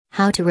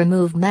How to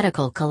remove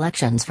medical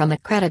collections from a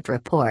credit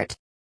report.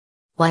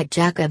 White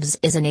Jacobs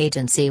is an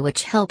agency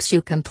which helps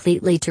you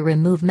completely to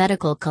remove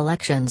medical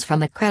collections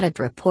from a credit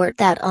report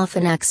that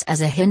often acts as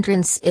a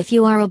hindrance if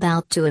you are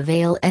about to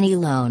avail any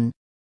loan.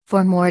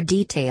 For more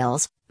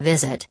details,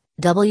 visit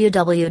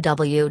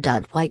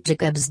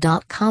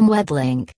www.whitejacobs.com web link.